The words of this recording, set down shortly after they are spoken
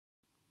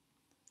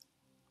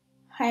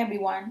Hi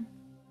everyone,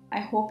 I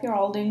hope you're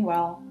all doing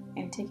well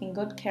and taking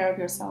good care of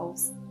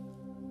yourselves.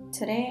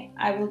 Today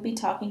I will be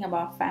talking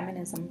about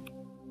feminism.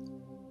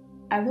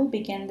 I will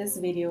begin this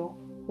video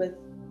with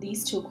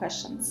these two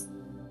questions.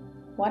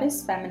 What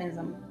is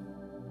feminism?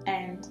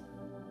 And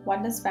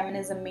what does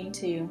feminism mean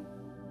to you?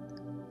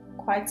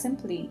 Quite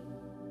simply,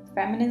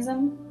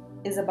 feminism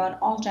is about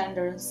all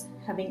genders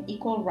having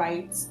equal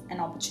rights and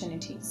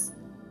opportunities.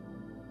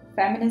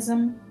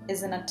 Feminism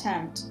is an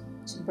attempt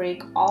to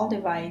break all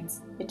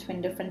divides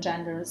between different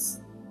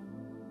genders.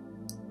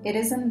 It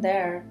isn't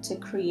there to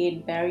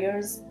create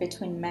barriers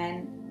between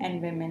men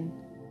and women.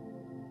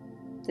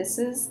 This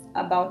is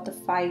about the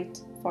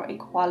fight for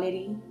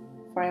equality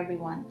for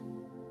everyone.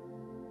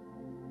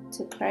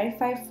 To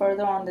clarify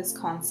further on this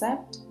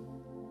concept,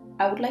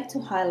 I would like to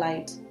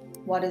highlight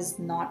what is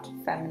not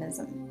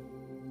feminism.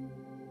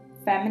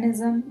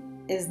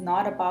 Feminism is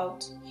not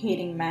about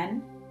hating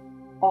men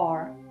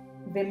or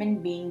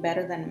women being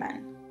better than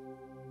men.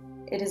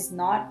 It is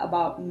not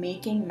about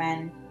making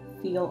men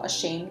feel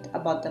ashamed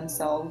about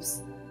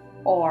themselves,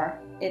 or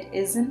it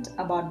isn't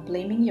about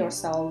blaming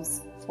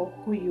yourselves for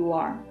who you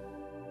are.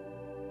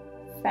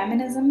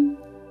 Feminism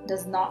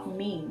does not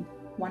mean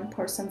one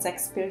person's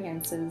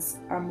experiences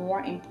are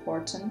more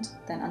important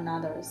than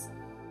another's.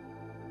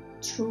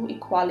 True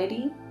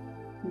equality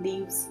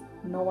leaves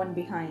no one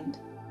behind.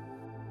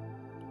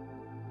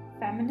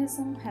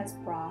 Feminism has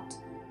brought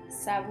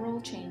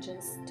several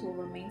changes to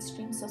our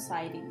mainstream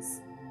societies.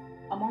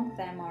 Among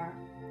them are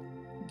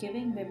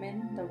giving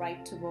women the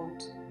right to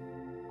vote,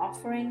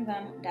 offering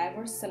them a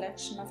diverse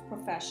selection of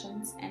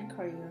professions and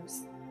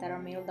careers that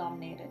are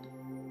male-dominated,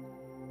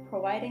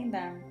 providing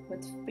them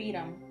with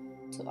freedom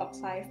to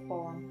apply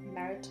for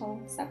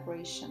marital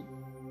separation,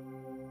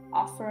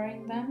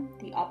 offering them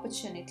the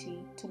opportunity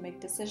to make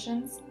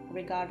decisions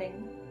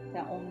regarding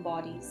their own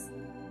bodies.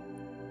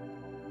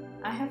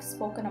 I have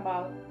spoken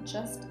about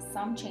just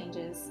some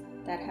changes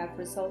that have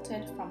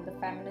resulted from the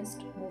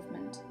feminist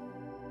movement.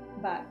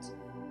 But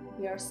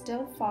we are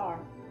still far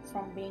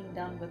from being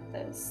done with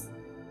this.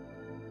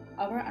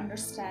 Our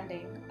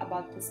understanding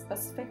about this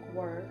specific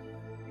word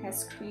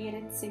has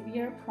created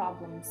severe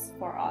problems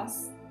for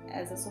us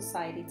as a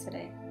society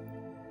today.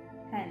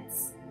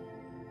 Hence,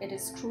 it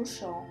is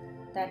crucial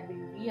that we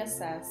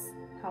reassess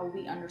how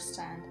we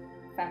understand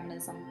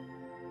feminism.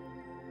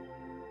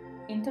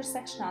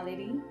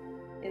 Intersectionality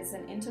is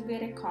an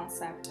integrated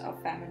concept of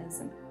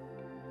feminism.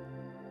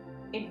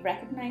 It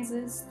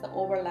recognizes the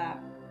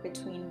overlap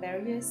between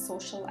various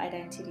social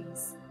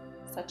identities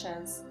such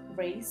as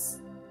race,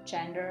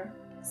 gender,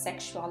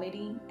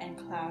 sexuality, and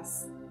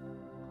class.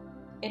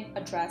 It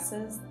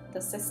addresses the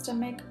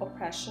systemic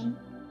oppression,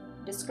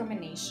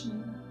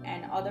 discrimination,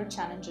 and other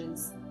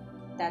challenges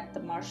that the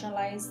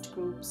marginalized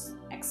groups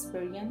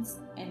experience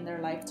in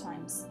their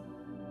lifetimes.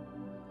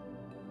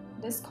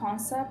 This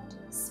concept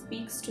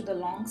speaks to the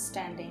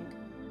long-standing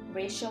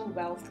racial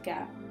wealth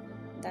gap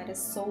that is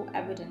so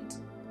evident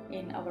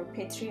in our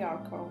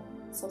patriarchal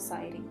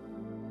society.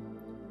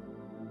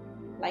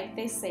 Like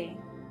they say,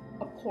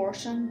 a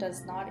portion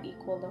does not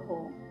equal the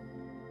whole,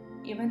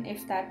 even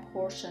if that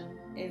portion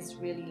is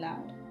really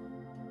loud.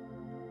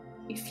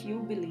 If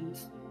you believe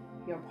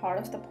you're part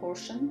of the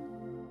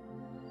portion,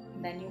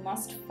 then you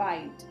must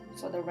fight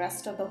for the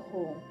rest of the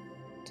whole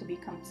to be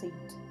complete.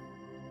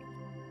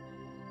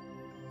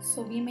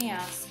 So we may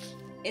ask,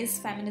 is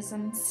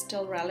feminism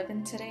still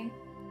relevant today?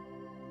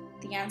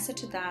 The answer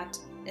to that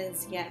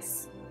is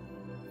yes.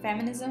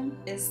 Feminism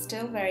is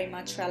still very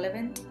much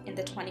relevant in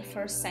the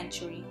 21st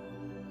century.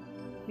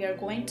 We are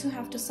going to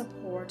have to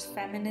support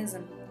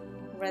feminism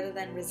rather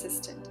than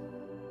resist it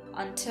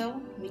until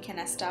we can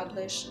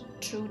establish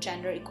true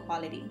gender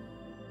equality.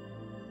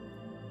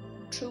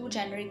 True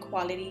gender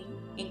equality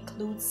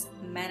includes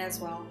men as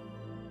well.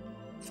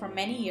 For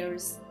many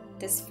years,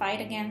 this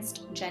fight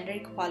against gender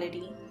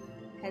equality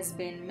has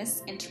been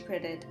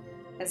misinterpreted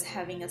as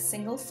having a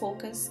single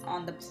focus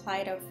on the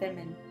plight of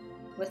women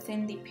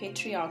within the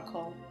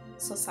patriarchal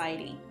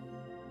society.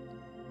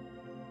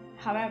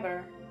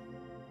 However,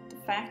 the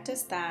fact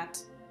is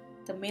that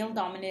the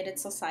male-dominated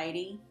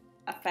society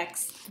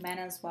affects men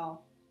as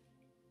well.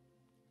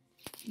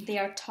 They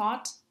are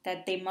taught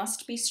that they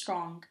must be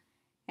strong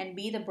and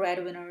be the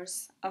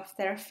breadwinners of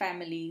their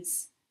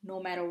families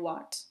no matter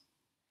what.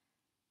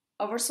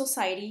 Our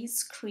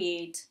societies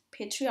create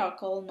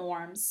patriarchal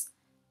norms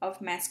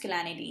of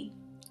masculinity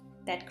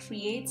that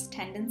creates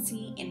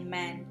tendency in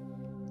men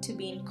to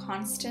be in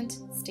constant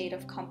state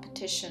of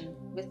competition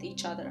with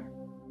each other.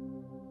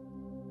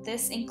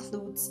 This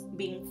includes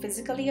being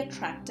physically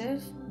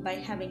attractive by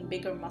having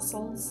bigger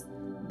muscles,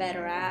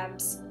 better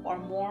abs, or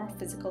more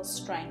physical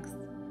strength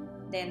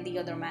than the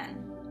other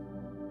man.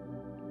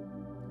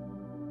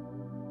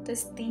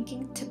 This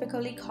thinking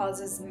typically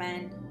causes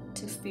men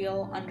to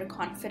feel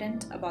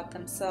underconfident about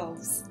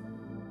themselves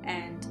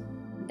and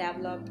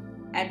develop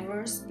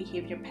adverse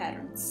behavior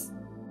patterns.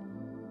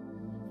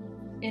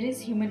 It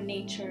is human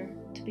nature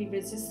to be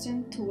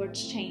resistant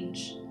towards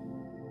change.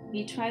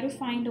 We try to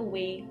find a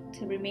way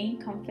to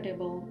remain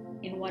comfortable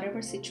in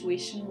whatever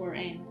situation we're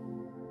in.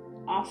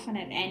 often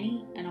at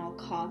any and all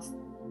costs.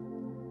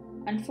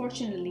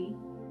 Unfortunately,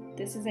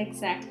 this is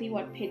exactly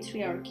what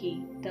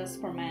patriarchy does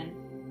for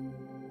men.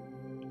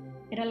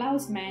 It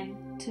allows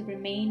men to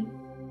remain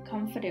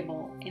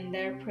comfortable in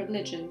their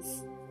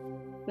privileges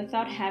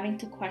without having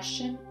to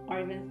question or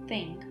even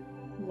think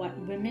what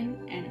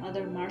women and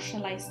other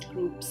marginalized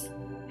groups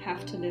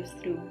have to live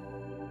through.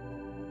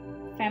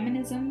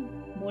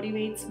 Feminism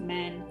motivates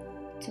men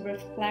to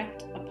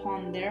reflect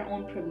upon their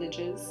own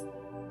privileges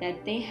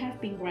that they have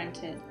been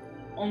granted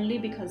only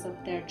because of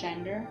their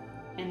gender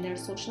and their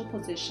social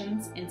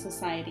positions in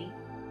society.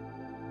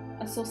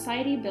 A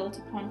society built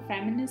upon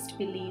feminist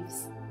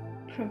beliefs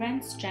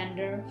prevents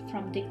gender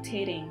from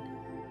dictating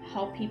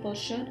how people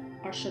should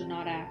or should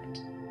not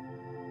act.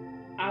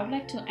 I would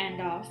like to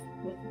end off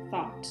with a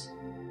thought.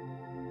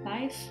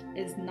 Life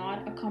is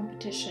not a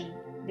competition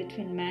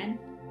between men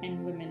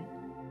and women.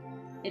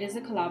 It is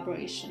a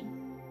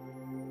collaboration.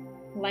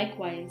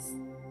 Likewise,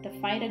 the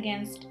fight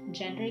against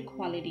gender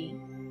equality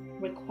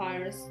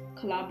requires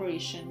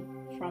collaboration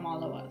from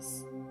all of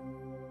us.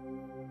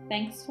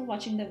 Thanks for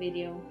watching the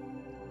video.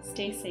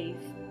 Stay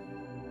safe.